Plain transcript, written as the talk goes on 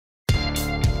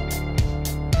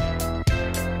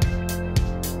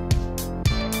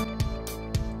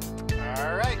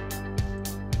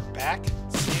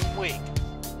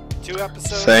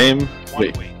episodes, Same 1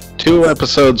 week. week. 2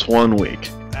 episodes, 1 week.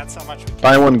 That's how much we can.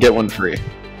 Buy one, get one free.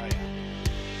 Oh, yeah.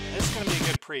 This is going to be a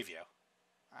good preview.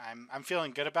 I'm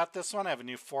feeling good about this one. I have a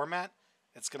new format.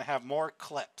 It's going to have more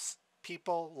clips.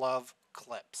 People love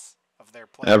clips of their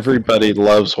players. Everybody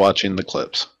loves watching the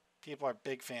clips. People are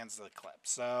big fans of the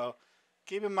clips. So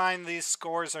keep in mind these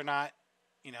scores are not,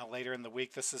 later in the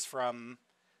week. This is from,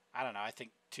 I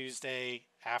think Tuesday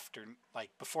after,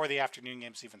 before the afternoon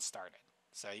games even started.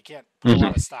 So you can't put a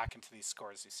lot of stock into these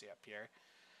scores you see up here.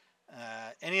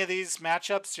 Any of these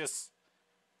matchups, just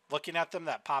looking at them,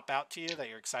 that pop out to you that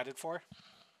you're excited for?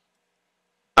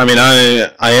 I mean,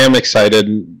 I am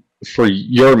excited for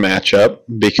your matchup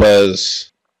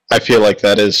because I feel like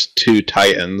that is 2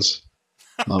 Titans.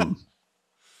 I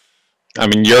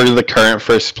mean, you're the current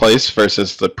first place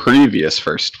versus the previous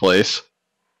first place.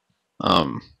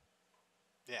 Yeah,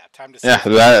 time to see.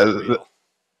 Yeah,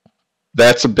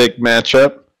 that's a big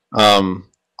matchup.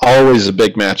 Always a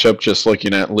big matchup. Just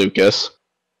looking at Lucas,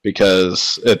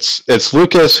 because it's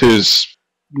Lucas who's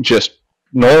just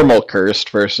normal cursed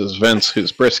versus Vince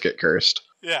who's brisket cursed.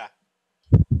 Yeah,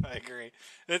 I agree.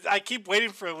 I keep waiting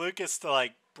for Lucas to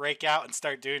break out and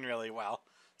start doing really well.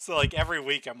 So every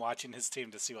week I'm watching his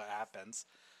team to see what happens.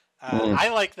 I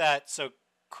like that. So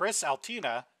Chris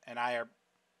Altina and I are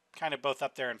kind of both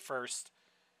up there in first.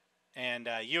 And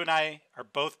you and I are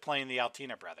both playing the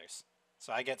Altina brothers.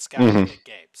 So I get Scott and get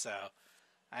Gabe. So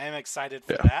I am excited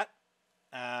for that.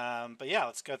 But yeah,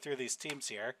 let's go through these teams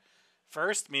here.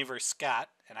 First, me versus Scott.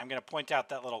 And I'm going to point out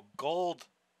that little gold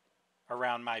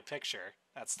around my picture.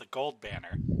 That's the gold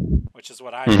banner, which is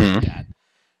what I'm looking at.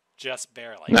 Just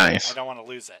barely. Nice. I don't want to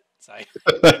lose it. So I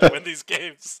need to win these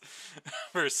games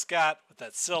for Scott with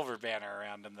that silver banner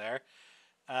around him there.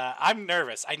 I'm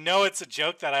nervous. I know it's a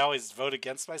joke that I always vote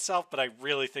against myself, but I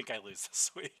really think I lose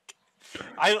this week.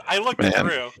 I looked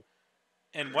through,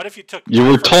 and what if you took... You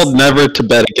were told never to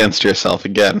bet against yourself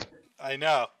again. I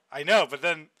know, but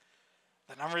then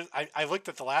the numbers... I looked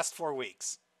at the last 4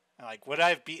 weeks, and would I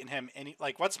have beaten him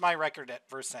what's my record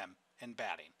versus him in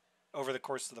batting over the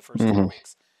course of the first 4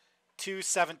 weeks?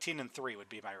 2-17-3 would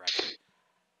be my record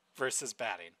versus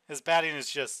batting. His batting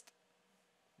is just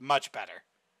much better.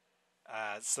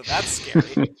 So that's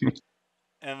scary.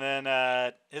 And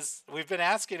then we've been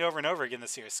asking over and over again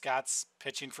this year, Scott's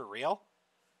pitching for real?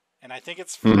 And I think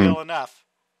it's for real enough.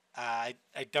 I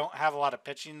don't have a lot of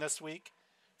pitching this week.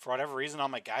 For whatever reason, all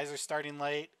my guys are starting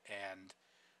late, and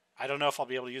I don't know if I'll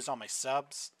be able to use all my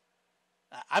subs.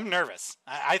 I'm nervous.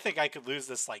 I think I could lose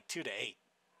this 2-8.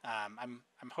 I'm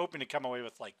hoping to come away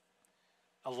with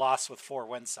a loss with 4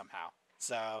 wins somehow.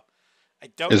 So I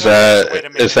don't. Is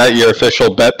that your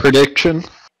official bet prediction?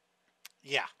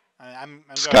 Yeah, I'm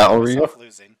Scott going with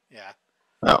losing. Yeah.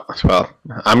 Oh well,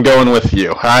 I'm going with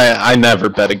you. I never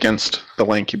bet against the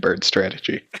Lanky Bird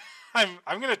strategy. I'm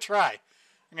gonna try.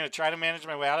 I'm gonna try to manage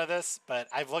my way out of this, but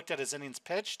I've looked at his innings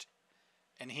pitched,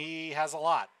 and he has a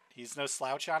lot. He's no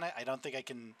slouch on it. I don't think I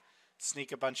can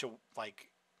sneak a bunch of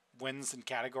wins and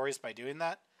categories by doing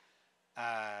that.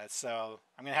 So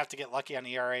I'm going to have to get lucky on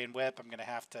ERA and WHIP. I'm going to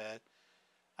have to,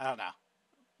 I don't know.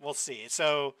 We'll see.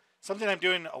 So something I'm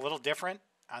doing a little different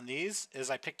on these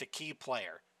is I picked a key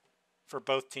player for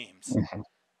both teams.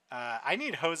 I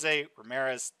need Jose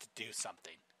Ramirez to do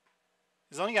something.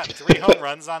 He's only got 3 home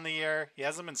runs on the year. He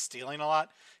hasn't been stealing a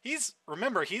lot. He's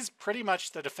pretty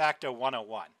much the de facto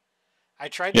 101. I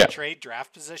tried to trade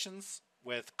draft positions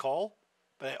with Cole,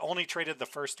 but I only traded the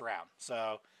first round.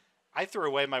 So I threw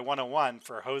away my 101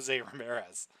 for Jose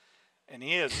Ramirez, and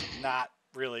he has not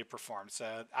really performed.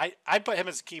 So I put him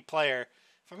as a key player.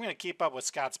 If I'm going to keep up with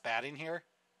Scott's batting here,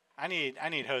 I need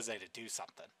Jose to do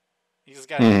something. He's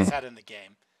got to get his head in the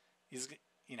game. He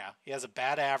has a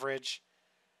bad average.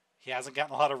 He hasn't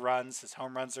gotten a lot of runs. His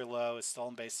home runs are low. His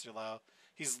stolen bases are low.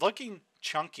 He's looking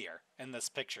chunkier in this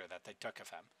picture that they took of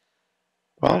him.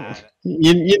 Well,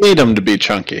 you need him to be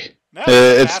chunky. No,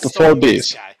 it's the 4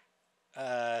 Bs.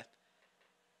 Guy.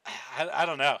 I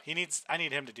don't know. I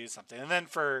need him to do something. And then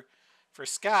for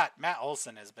Scott, Matt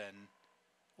Olson has been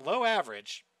low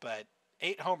average, but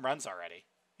 8 home runs already.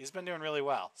 He's been doing really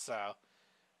well. So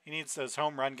he needs those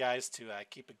home run guys to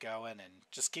keep it going and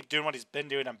just keep doing what he's been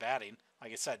doing on batting.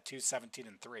 Like I said,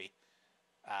 2-17-3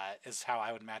 is how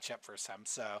I would match up for him.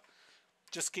 So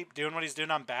just keep doing what he's doing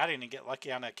on batting and get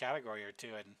lucky on a category or 2,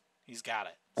 and he's got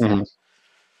it. So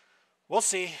we'll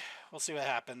see. We'll see what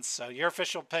happens. So your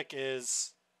official pick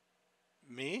is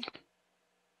me?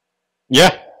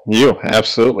 Yeah, you,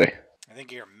 absolutely. I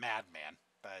think you're a madman,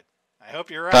 but I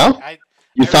hope you're right. Huh?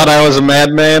 You thought I was a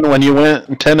madman when you went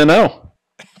 10-0.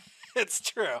 It's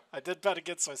true. I did bet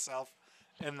against myself,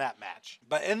 in that match.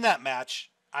 But in that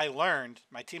match, I learned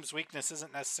my team's weakness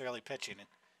isn't necessarily pitching.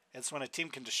 It's when a team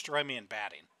can destroy me in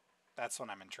batting. That's when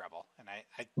I'm in trouble. And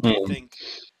I do think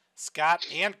Scott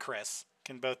and Chris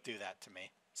can both do that to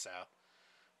me. So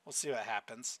we'll see what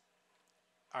happens.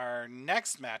 Our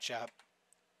next matchup,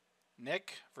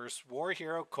 Nick versus War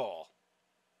Hero Cole.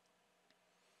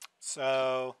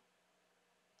 So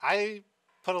I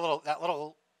put that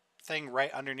little thing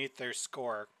right underneath their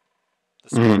score, the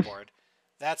scoreboard.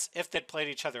 That's if they'd played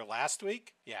each other last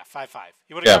week. Yeah, 5-5.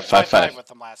 He would have gone 5-5 with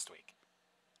them last week.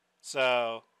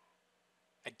 So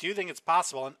I do think it's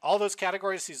possible. And all those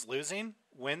categories he's losing,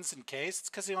 wins and Ks, it's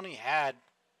because he only had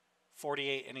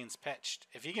 48 innings pitched.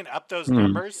 If he can up those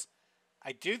numbers,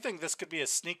 I do think this could be a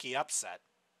sneaky upset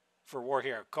for War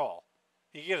Hero Cole.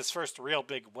 He could get his first real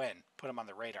big win, put him on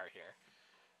the radar here.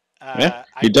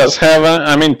 He does have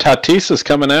Tatis is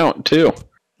coming out too.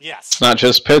 Yes. It's not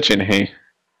just pitching.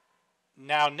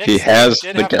 Now, Nick did have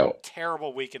a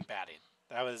terrible week in batting.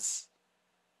 That was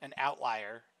an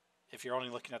outlier if you're only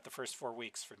looking at the first 4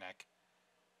 weeks for Nick.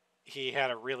 He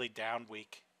had a really down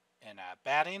week in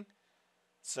batting.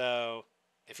 So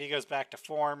if he goes back to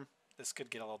form, this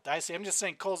could get a little dicey. I'm just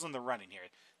saying Cole's in the running here.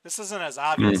 This isn't as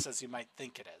obvious as you might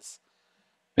think it is.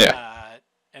 Yeah.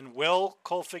 And will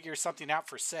Cole figure something out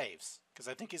for saves? Because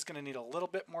I think he's going to need a little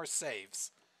bit more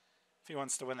saves if he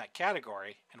wants to win that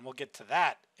category. And we'll get to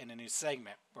that in a new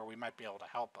segment where we might be able to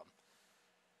help him.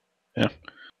 Yeah.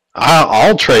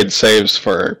 I'll trade saves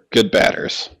for good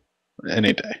batters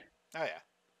any day. Oh,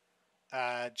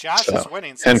 yeah. Josh is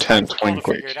winning. So 10-10 Cole to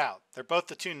figure it out. They're both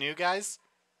the two new guys.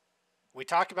 We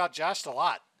talk about Josh a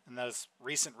lot in those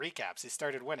recent recaps. He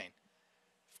started winning.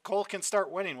 If Cole can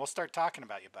start winning, we'll start talking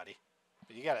about you, buddy.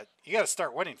 But you gotta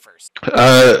start winning first.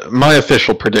 My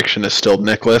official prediction is still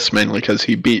Nicholas, mainly because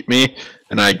he beat me,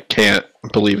 and I can't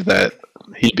believe that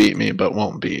he beat me, but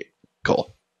won't beat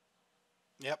Cole.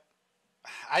 Yep.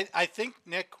 I think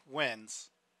Nick wins,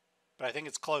 but I think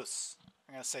it's close.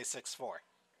 I'm gonna say 6-4.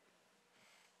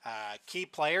 Key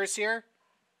players here,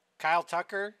 Kyle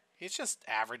Tucker. He's just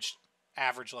average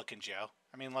looking Joe.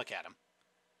 I mean, look at him.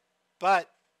 But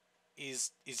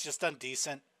he's just done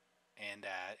decent. And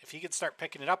if he could start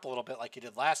picking it up a little bit like he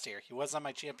did last year, he was on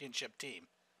my championship team.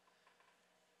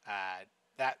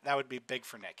 That would be big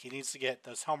for Nick. He needs to get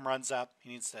those home runs up. He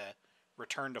needs to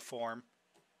return to form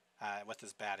with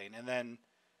his batting. And then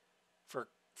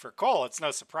for Cole, it's no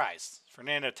surprise.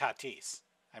 Fernando Tatis.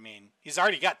 I mean, he's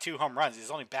already got 2 home runs. He's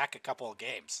only back a couple of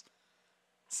games.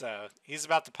 So he's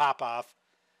about to pop off.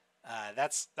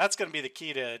 That's going to be the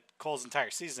key to Cole's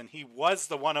entire season. He was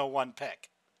the 101 pick.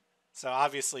 So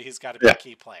obviously he's got to be a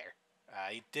key player.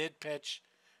 He did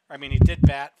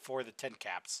bat for the Tin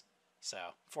Caps. So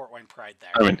Fort Wayne pride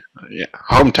there. I mean, yeah,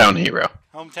 hometown hero.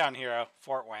 Hometown hero,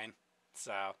 Fort Wayne.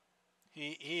 So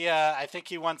he I think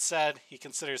he once said he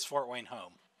considers Fort Wayne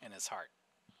home in his heart.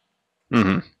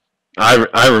 Mm-hmm.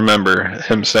 I remember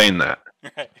him saying that.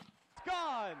 Right.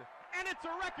 Gone, and it's a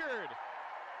record.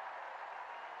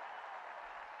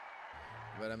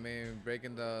 But I mean,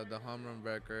 breaking the home run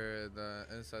record, the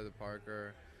inside the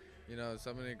Parker,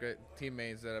 so many great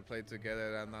teammates that I played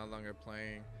together that I'm no longer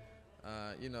playing.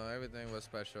 Everything was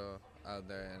special out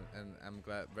there, and I'm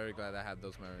very glad I had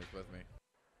those memories with me.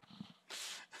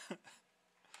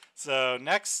 So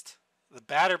next, the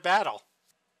batter battle,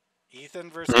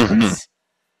 Ethan versus Chris.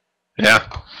 Yeah,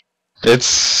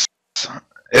 it's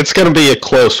going to be a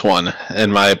close one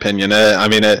in my opinion. I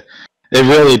mean it. It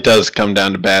really does come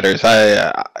down to batters.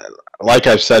 Like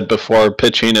I've said before,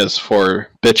 pitching is for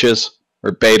bitches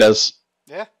or betas.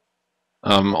 Yeah.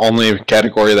 Only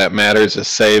category that matters is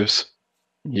saves.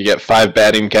 You get 5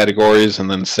 batting categories,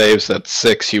 and then saves. That's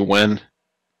 6. You win.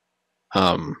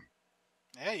 Yeah,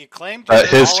 you claimed.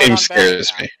 His team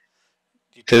scares me.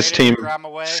 His team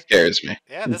scares me.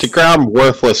 Yeah, DeGrom,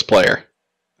 worthless player.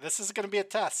 This is going to be a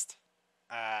test.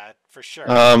 For sure,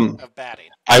 of batting.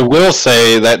 I will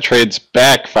say that trade's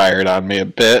backfired on me a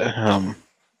bit.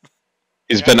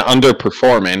 He's been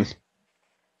underperforming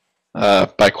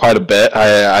by quite a bit.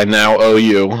 I now owe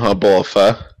you a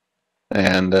Bulfa,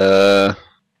 and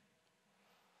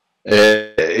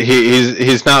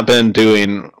he's not been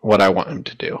doing what I want him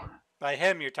to do. By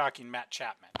him, you're talking Matt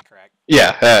Chapman, correct?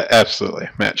 Yeah, absolutely,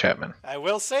 Matt Chapman. I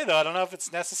will say, though, I don't know if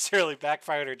it's necessarily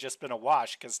backfired or just been a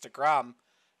wash, because DeGrom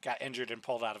got injured and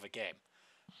pulled out of a game.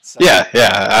 So, yeah.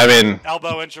 I mean,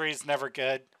 elbow injury is never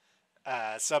good.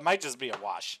 So it might just be a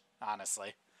wash,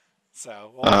 honestly.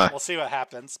 So we'll see what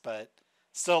happens, but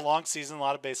still a long season, a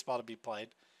lot of baseball to be played.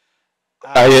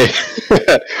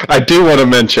 I do want to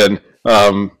mention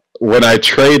when I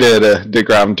traded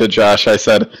DeGrom to Josh, I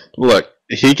said, look,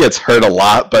 he gets hurt a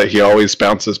lot, but he always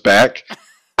bounces back.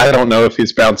 I don't know if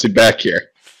he's bouncing back here.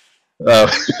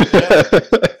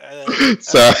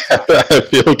 So I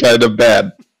feel kind of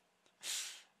bad.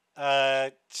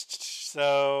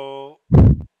 So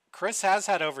Chris has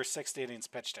had over 60 innings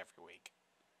pitched every week.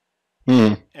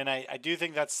 And I do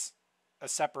think that's a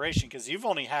separation because you've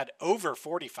only had over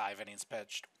 45 innings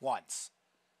pitched once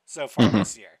so far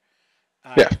this year.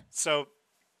 Yeah. So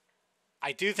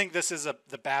I do think this is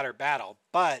the batter battle,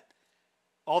 but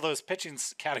all those pitching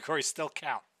categories still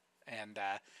count. And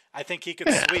I think he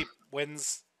could sweep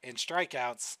wins and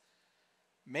strikeouts,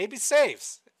 maybe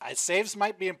saves. Saves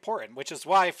might be important, which is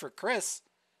why for Chris,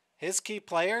 his key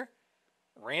player,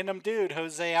 random dude,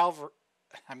 Jose Alvarado.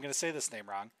 I'm going to say this name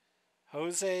wrong.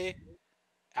 Jose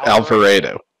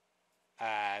Alvarado.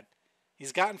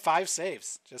 He's gotten 5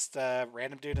 saves. Just a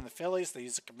random dude in the Phillies. They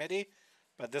use a committee,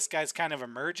 but this guy's kind of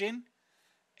emerging,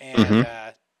 and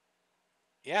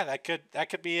that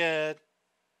could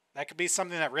be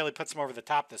something that really puts him over the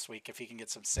top this week if he can get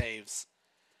some saves.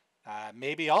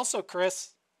 Maybe also,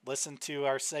 Chris, listen to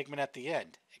our segment at the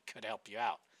end. It could help you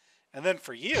out. And then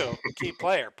for you, key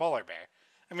player, Polar Bear.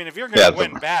 I mean, if you're going to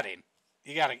win batting,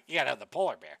 you gotta have the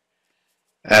Polar Bear.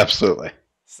 Absolutely.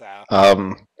 So.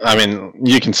 I mean,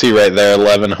 you can see right there,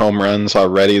 11 home runs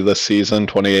already this season,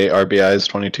 28 RBIs,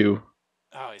 22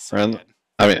 he's so runs. good.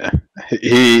 I mean,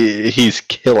 he's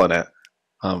killing it.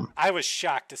 I was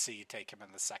shocked to see you take him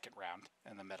in the second round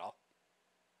in the middle.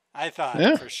 I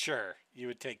thought for sure you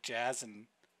would take Jazz and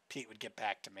Pete would get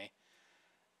back to me.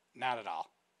 Not at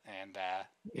all. And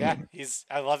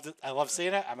I love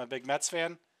seeing it. I'm a big Mets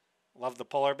fan. Love the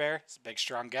Polar Bear. He's a big,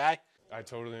 strong guy. I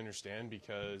totally understand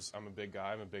because I'm a big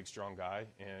guy. I'm a big, strong guy,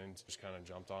 and just kind of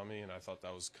jumped on me, and I thought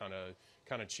that was kind of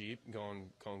cheap going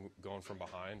from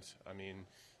behind. I mean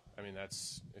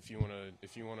that's if you want to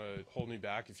hold me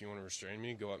back, if you want to restrain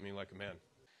me, go at me like a man.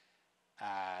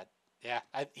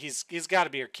 He's got to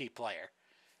be your key player,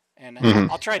 and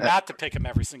I'll try not to pick him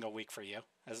every single week for you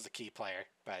as the key player,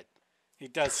 but he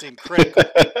does seem critical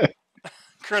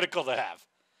to have.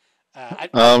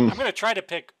 I'm going to try to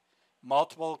pick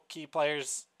multiple key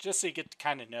players just so you get to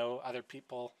kind of know other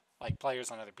people, like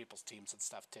players on other people's teams and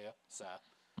stuff too. So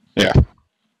yeah.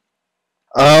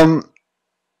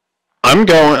 I'm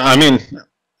going. I mean,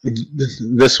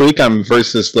 this week I'm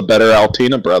versus the better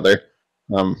Altina brother.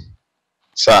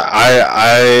 So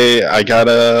I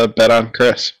gotta bet on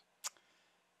Chris.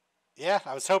 Yeah,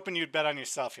 I was hoping you'd bet on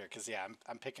yourself here because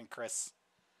I'm picking Chris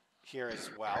here as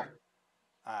well.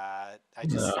 I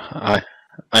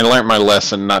learned my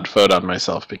lesson not to vote on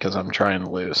myself because I'm trying to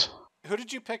lose. Who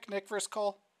did you pick, Nick versus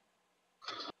Cole?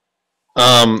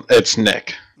 It's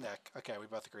Nick. Nick. Okay, we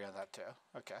both agree on that too.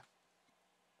 Okay.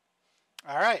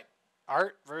 All right.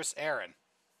 Art versus Aaron.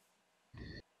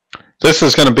 This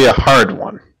is going to be a hard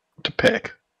one to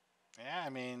pick. Yeah, I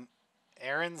mean,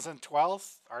 Aaron's in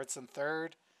 12th, Art's in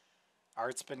 3rd.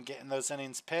 Art's been getting those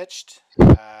innings pitched.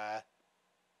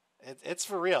 It's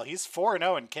for real. He's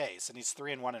 4-0 in Ks, and he's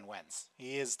 3-1 in wins.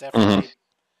 He is definitely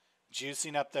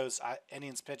juicing up those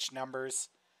innings pitched numbers.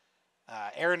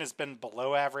 Aaron has been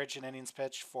below average in innings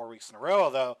pitched 4 weeks in a row,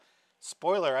 although,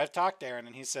 spoiler, I've talked to Aaron,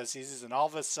 and he says he's using all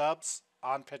of his subs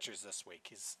on pitchers this week.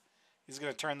 He's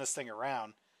going to turn this thing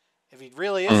around. If he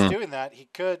really is doing that, he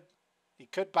could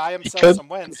buy himself some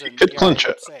wins and clinch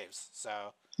it. Saves.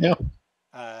 So yeah,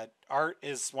 Art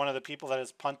is one of the people that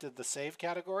has punted the save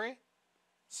category.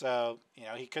 So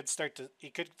he could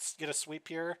get a sweep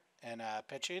here in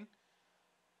pitching.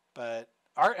 But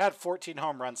Art had 14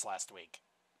 home runs last week,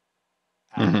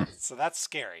 so that's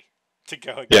scary to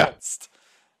go against.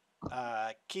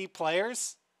 Key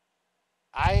players.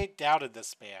 I doubted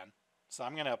this man, so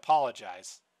I'm going to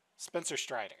apologize. Spencer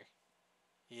Strider.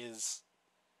 He has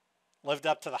lived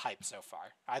up to the hype so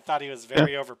far. I thought he was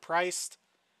very overpriced.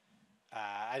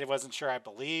 I wasn't sure I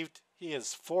believed. He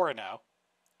is 4-0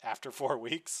 after 4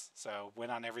 weeks, so win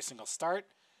on every single start.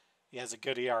 He has a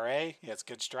good ERA. He has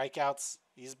good strikeouts.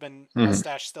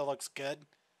 Mustache still looks good.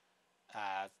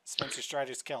 Spencer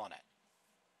Strider's killing it.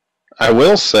 I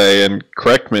will say, and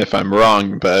correct me if I'm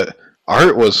wrong, but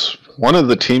Art was one of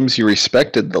the teams you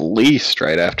respected the least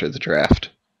right after the draft.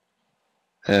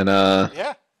 And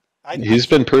he's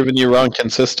been proving you wrong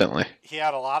consistently. He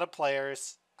had a lot of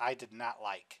players I did not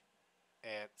like.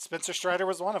 And Spencer Strider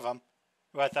was one of them,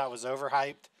 who I thought was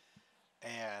overhyped.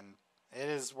 And it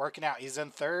is working out. He's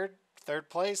in third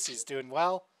place. He's doing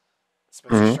well.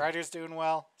 Spencer Strider's doing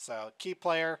well. So, key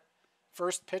player.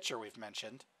 First pitcher we've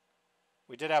mentioned.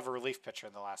 We did have a relief pitcher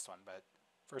in the last one, but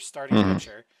first starting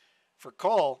pitcher. For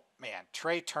Cole, man,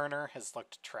 Trey Turner has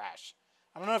looked trash.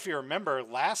 I don't know if you remember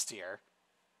last year,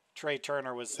 Trey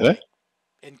Turner was Yeah. like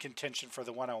in contention for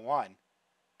the 101.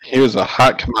 He was a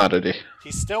hot commodity.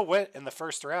 He still went in the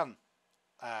first round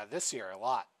this year a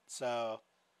lot. So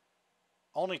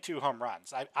only 2 home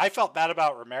runs. I felt bad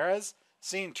about Ramirez.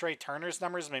 Seeing Trey Turner's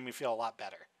numbers made me feel a lot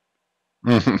better.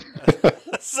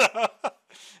 So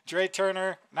Trey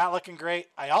Turner, not looking great.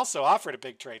 I also offered a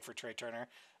big trade for Trey Turner.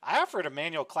 I offered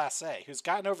Emmanuel Clase, who's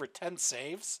gotten over 10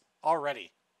 saves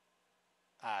already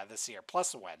this year,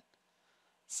 plus a win.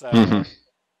 So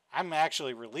I'm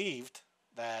actually relieved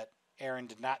that Aaron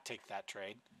did not take that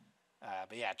trade.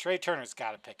 But yeah, Trey Turner's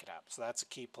got to pick it up. So that's a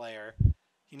key player.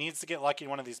 He needs to get lucky in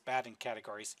one of these batting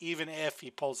categories, even if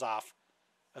he pulls off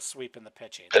a sweep in the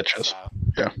pitching. Pitches. So,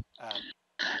 Yeah.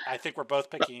 I think we're both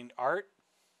picking Art.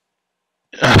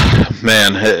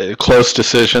 Man, close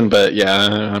decision, but yeah,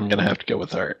 I'm going to have to go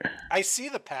with Art. I see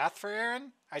the path for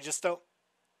Aaron. I just don't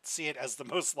see it as the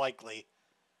most likely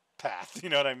path. You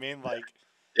know what I mean? Like,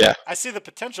 Yeah. I see the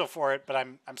potential for it, but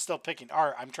I'm still picking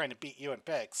Art. I'm trying to beat you in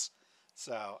picks.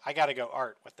 So I got to go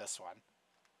Art with this one.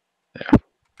 Yeah.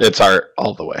 It's Art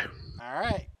all the way. All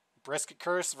right. Brisket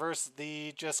Curse versus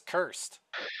the Just Cursed.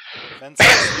 Vince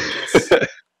Lucas.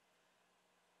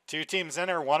 2 teams in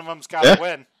there. One of them's got to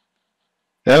win.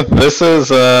 Yeah, this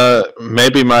is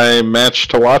maybe my match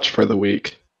to watch for the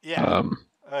week. Yeah.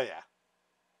 Oh, yeah.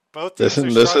 Both teams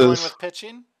are struggling with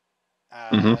pitching.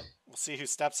 We'll see who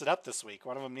steps it up this week.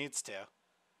 One of them needs to.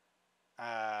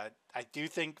 I do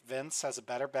think Vince has a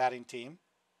better batting team.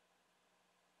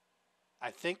 I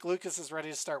think Lucas is ready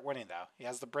to start winning, though. He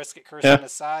has the Brisket Curse on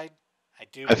his side.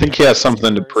 I think he has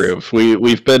something to prove.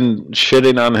 We've been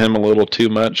shitting on him a little too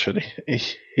much, and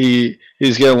he's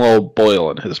getting a little boil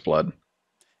in his blood.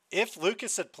 If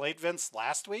Lucas had played Vince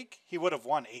last week, he would have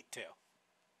won 8-2.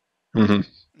 Mm-hmm.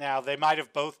 Now, they might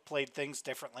have both played things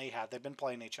differently had they been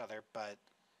playing each other, but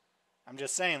I'm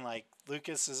just saying, like,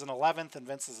 Lucas is in 11th and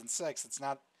Vince is in 6th. It's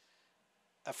not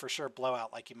a for sure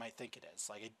blowout like you might think it is.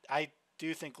 Like, I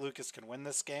do think Lucas can win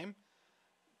this game.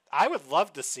 I would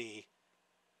love to see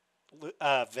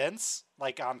Vince,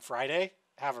 like on Friday,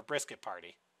 have a brisket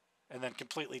party and then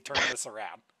completely turn this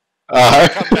around.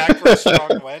 Come back for a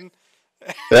strong win.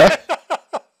 Yeah.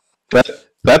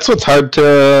 That's what's hard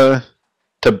to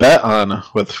bet on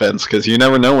with Vince, because you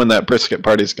never know when that brisket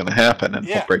party is going to happen, and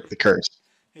he'll break the curse.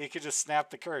 He could just snap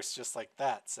the curse just like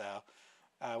that. So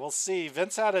we'll see.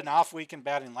 Vince had an off week in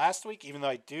batting last week, even though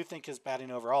I do think his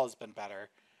batting overall has been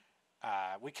better.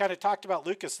 We kind of talked about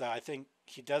Lucas, though. I think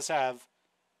he does have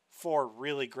 4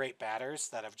 really great batters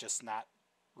that have just not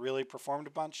really performed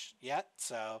a bunch yet.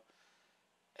 So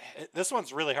this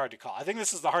one's really hard to call. I think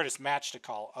this is the hardest match to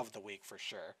call of the week for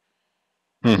sure.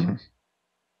 Mm-hmm.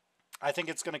 I think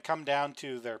it's going to come down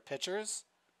to their pitchers.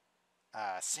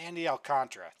 Sandy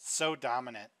Alcantara, so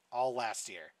dominant all last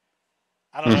year.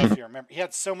 I don't know if you remember. He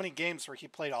had so many games where he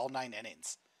played all 9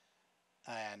 innings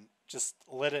and just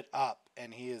lit it up,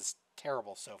 and he is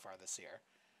terrible so far this year.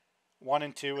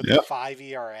 1-2 with a 5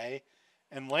 ERA.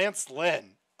 And Lance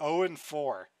Lynn,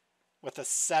 0-4 with a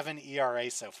 7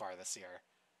 ERA so far this year.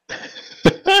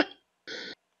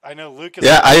 I know Lucas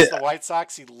the White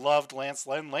Sox. He loved Lance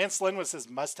Lynn. Lance Lynn was his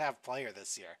must-have player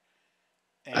this year.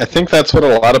 And I think that's what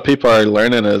a lot of people are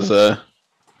learning is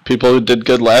people who did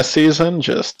good last season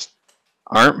just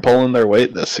aren't pulling their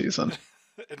weight this season.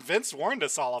 And Vince warned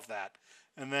us all of that.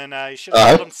 And then he should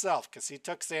have told himself, because he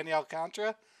took Sandy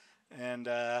Alcantara. And,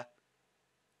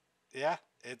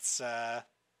 it's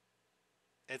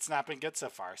not been good so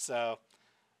far. So,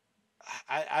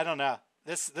 I don't know.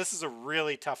 This is a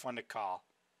really tough one to call.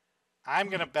 I'm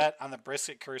going to bet on the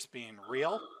brisket curse being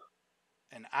real,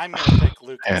 and I'm going to pick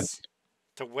Lucas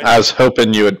to win. I was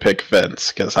hoping you would pick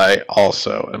Vince, because I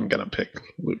also am going to pick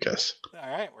Lucas. All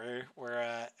right,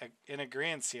 we're in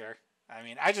agreement here. I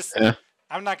mean,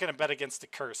 I'm not going to bet against the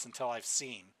curse until I've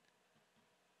seen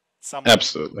someone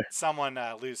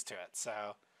lose to it. So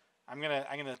I'm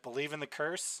gonna believe in the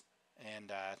curse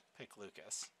and pick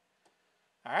Lucas.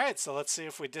 All right, so let's see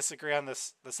if we disagree on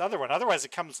this other one. Otherwise,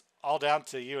 it comes all down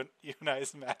to you and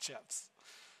I's matchups.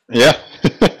 Yeah.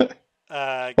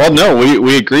 Well, no,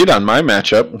 we agreed on my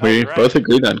matchup. We both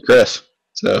agreed on Chris.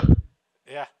 So.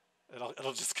 Yeah,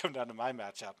 it'll just come down to my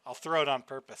matchup. I'll throw it on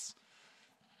purpose.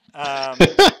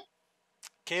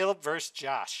 Caleb versus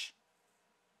Josh.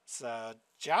 So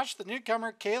Josh, the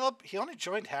newcomer, Caleb, he only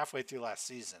joined halfway through last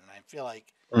season, and I feel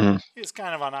like he was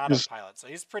kind of on autopilot. So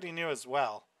he's pretty new as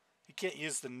well. You can't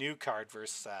use the new card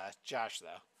versus Josh,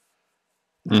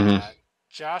 though.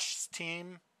 Josh's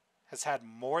team has had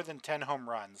more than 10 home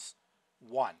runs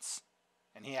once,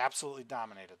 and he absolutely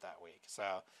dominated that week. So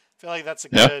I feel like that's a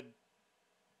good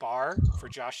bar for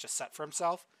Josh to set for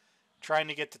himself. trying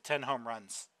to get to 10 home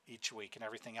runs each week, and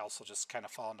everything else will just kind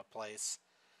of fall into place.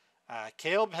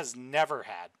 Caleb has never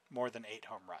had more than 8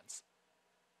 home runs.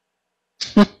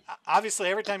 Obviously,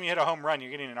 every time you hit a home run,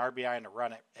 you're getting an RBI and a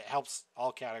run. It helps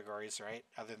all categories, right?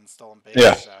 Other than stolen base.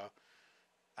 Yeah. So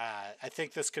I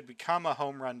think this could become a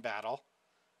home run battle.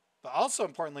 But also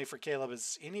importantly for Caleb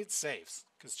is he needs saves,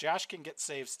 because Josh can get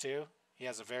saves too. He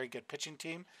has a very good pitching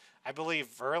team. I believe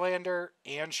Verlander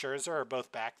and Scherzer are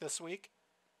both back this week.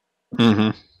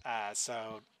 Mm-hmm.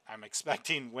 So I'm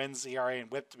expecting wins, ERA,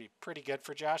 and WHIP to be pretty good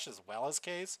for Josh as well as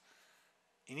K's.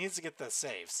 He needs to get the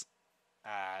saves.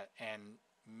 And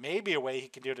maybe a way he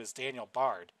can do it is Daniel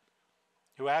Bard,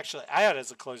 who actually I had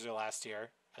as a closer last year.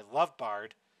 I love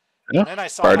Bard. Yeah. And then I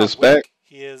saw Bard how is weak back.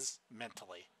 he is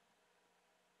mentally.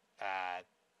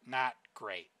 Not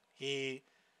great. He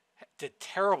did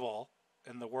terrible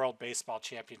in the World Baseball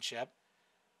Championship.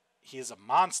 He is a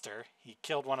monster. He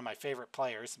killed one of my favorite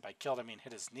players, and by killed I mean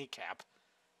hit his kneecap,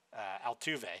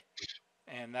 Altuve,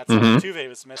 and that's what Altuve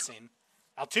was missing.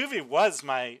 Altuve was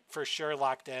my for sure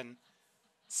locked in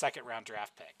second round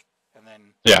draft pick, and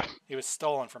then he was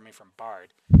stolen from me from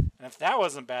Bard. And if that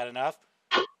wasn't bad enough,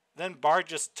 then Bard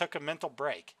just took a mental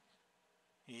break.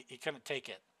 He couldn't take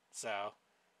it, so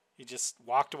he just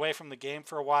walked away from the game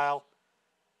for a while.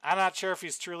 I'm not sure if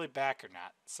he's truly back or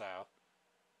not, so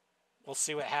we'll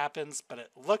see what happens, but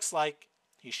it looks like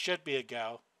he should be a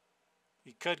go.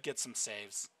 He could get some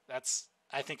saves. That's,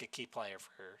 I think, a key player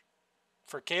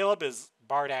for Caleb is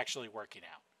Bard actually working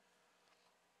out.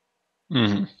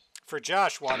 Mm-hmm. For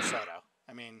Josh, Juan Soto.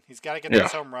 I mean, he's got to get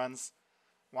those home runs.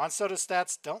 Juan Soto's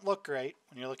stats don't look great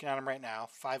when you're looking at him right now.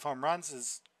 5 home runs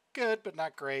is good, but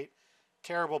not great.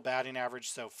 Terrible batting average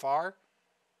so far.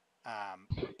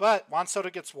 But Juan Soto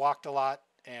gets walked a lot,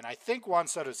 and I think Juan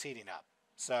Soto's heating up.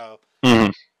 So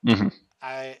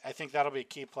I think that'll be a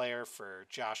key player for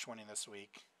Josh winning this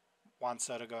week. Juan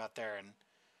Soto go out there and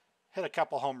hit a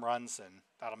couple home runs, and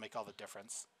that'll make all the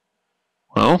difference.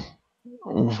 Well,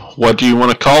 what do you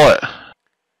want to call it?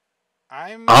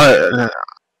 I'm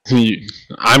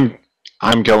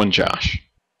going Josh.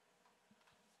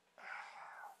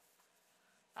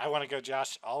 I want to go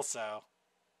Josh also,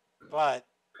 but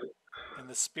in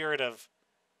the spirit of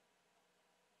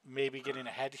maybe getting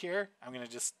ahead here, I'm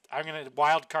gonna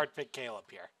wild card pick Caleb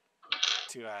here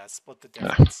to split the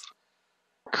difference.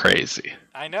 Crazy.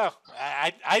 I know.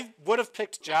 I would have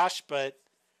picked Josh, but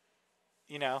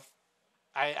you know,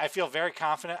 I feel very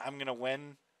confident I'm gonna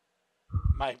win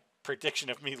my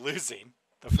prediction of me losing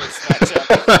the first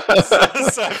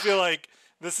matchup. so I feel like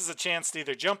this is a chance to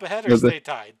either jump ahead or stay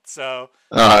tied. So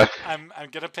I'm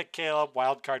gonna pick Caleb,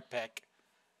 wild card pick,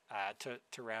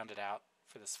 to round it out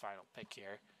for this final pick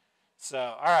here. So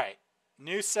all right,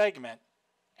 new segment,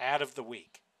 ad of the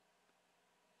week,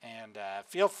 and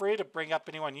feel free to bring up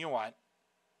anyone you want.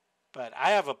 But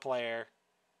I have a player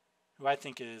who I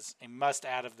think is a must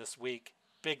add of this week,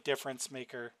 big difference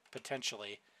maker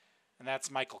potentially, and that's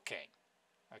Michael King.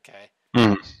 Okay.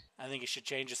 I think he should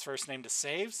change his first name to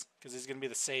Saves because he's going to be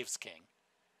the Saves King.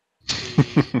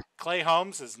 Clay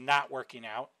Holmes is not working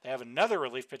out. They have another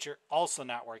relief pitcher also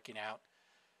not working out.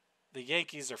 The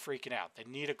Yankees are freaking out. They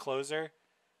need a closer,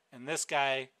 and this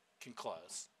guy can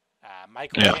close.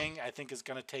 Michael King, I think, is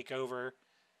going to take over.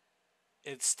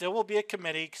 It still will be a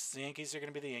committee because the Yankees are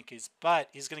going to be the Yankees, but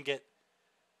he's going to get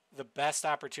the best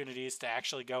opportunities to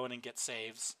actually go in and get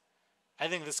saves. I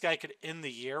think this guy could end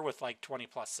the year with like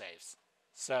 20-plus saves.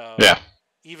 So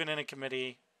even in a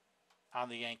committee on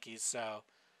the Yankees. So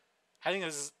I think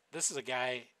this is a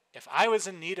guy, if I was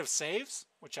in need of saves,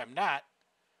 which I'm not,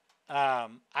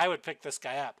 I would pick this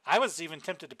guy up. I was even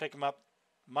tempted to pick him up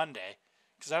Monday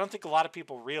because I don't think a lot of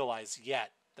people realize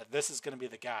yet that this is going to be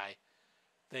the guy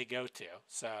they go to.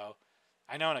 So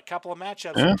I know in a couple of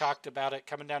matchups we talked about it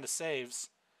coming down to saves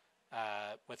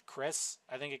with Chris.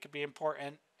 I think it could be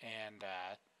important. And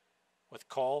with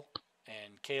Cole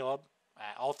and Caleb,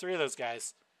 all three of those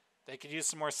guys, they could use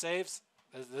some more saves.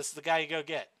 This is the guy you go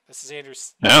get. This is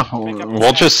Andrew's. Yeah,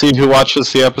 we'll just see who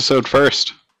watches the episode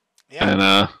first.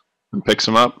 Yeah. And picks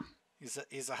him up.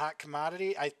 He's a hot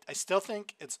commodity. I still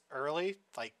think it's early.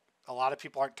 Like, a lot of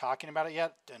people aren't talking about it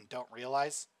yet and don't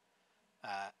realize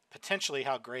potentially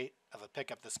how great of a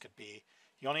pickup this could be.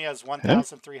 He only has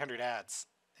 1,300 ads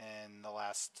in the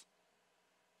last,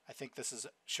 I think this is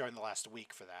showing the last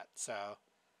week for that. So,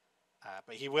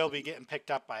 but he will be getting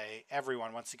picked up by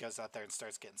everyone once he goes out there and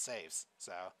starts getting saves.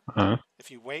 So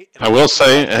if you wait. I will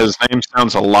say his name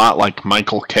sounds a lot like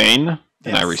Michael Caine,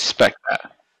 and I respect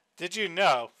that. Did you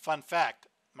know, fun fact,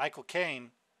 Michael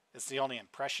Caine is the only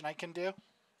impression I can do?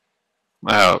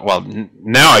 Well,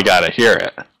 now I got to hear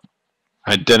it.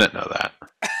 I didn't know that.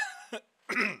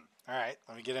 All right,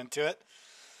 let me get into it.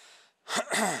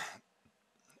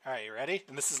 All right, you ready?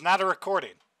 And this is not a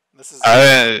recording. This is.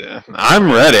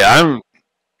 I'm ready. All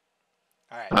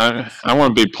right. I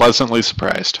want to be pleasantly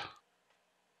surprised.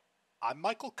 I'm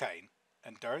Michael Caine,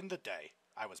 and during the day,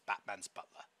 I was Batman's butler.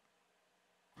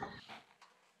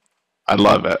 I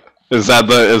love it. Is that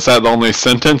the only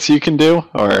sentence you can do,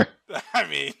 or? I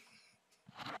mean,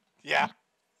 yeah.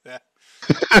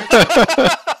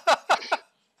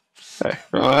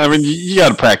 Well, I mean, you got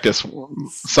to practice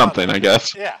something, I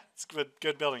guess. Yeah, it's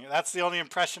good building. That's the only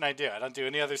impression I do. I don't do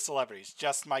any other celebrities,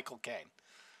 just Michael Caine.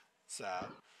 So,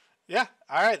 yeah.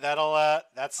 All right, that's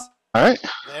All right.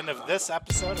 the end of this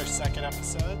episode, our second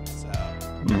episode. So,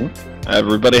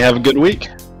 Everybody have a good week.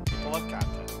 people love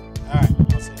content. All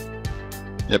right, I'll see you.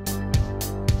 Yep.